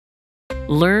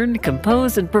Learn,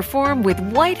 compose, and perform with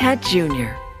White Hat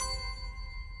Jr.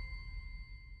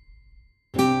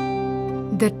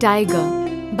 The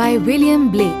Tiger by William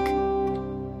Blake.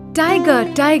 Tiger,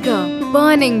 tiger,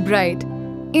 burning bright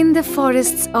in the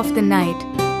forests of the night,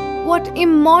 what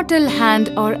immortal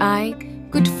hand or eye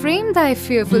could frame thy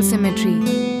fearful symmetry?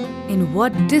 In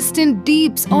what distant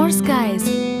deeps or skies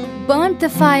burnt the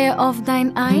fire of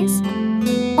thine eyes?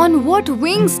 On what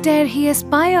wings dare he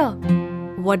aspire?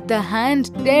 What the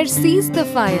hand dare seize the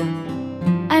fire?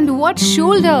 And what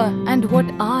shoulder and what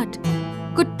art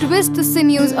could twist the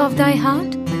sinews of thy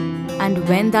heart? And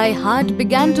when thy heart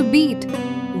began to beat,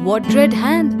 what dread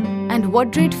hand and what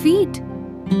dread feet?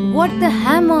 What the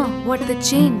hammer, what the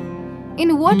chain?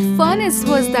 In what furnace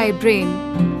was thy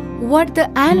brain? What the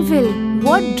anvil,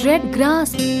 what dread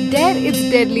grasp dare its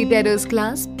deadly terrors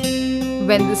clasp?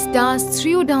 When the stars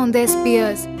threw down their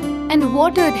spears and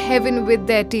watered heaven with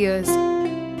their tears,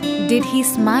 did he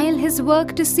smile his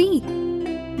work to see?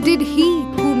 Did he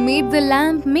who made the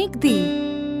lamp make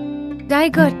thee?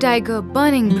 Tiger, tiger,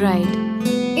 burning bright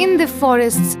in the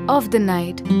forests of the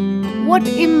night, what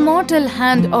immortal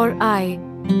hand or eye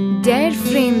dare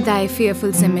frame thy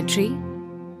fearful symmetry?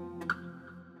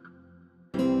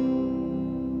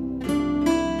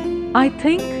 I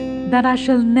think that I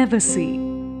shall never see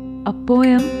a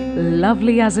poem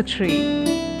lovely as a tree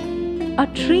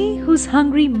whose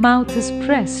hungry mouth is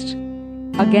pressed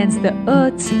against the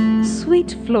earth's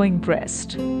sweet flowing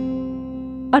breast,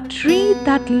 a tree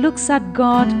that looks at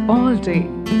God all day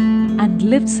and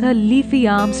lifts her leafy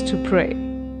arms to pray,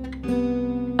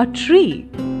 a tree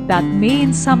that may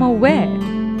in summer wear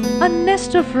a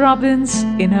nest of robins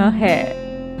in her hair,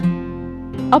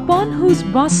 upon whose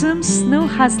bosom snow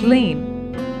has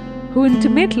lain, who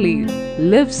intimately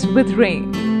lives with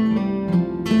rain.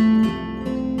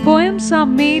 Poems are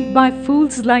made by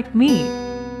fools like me,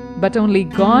 but only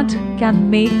God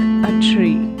can make a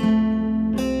tree.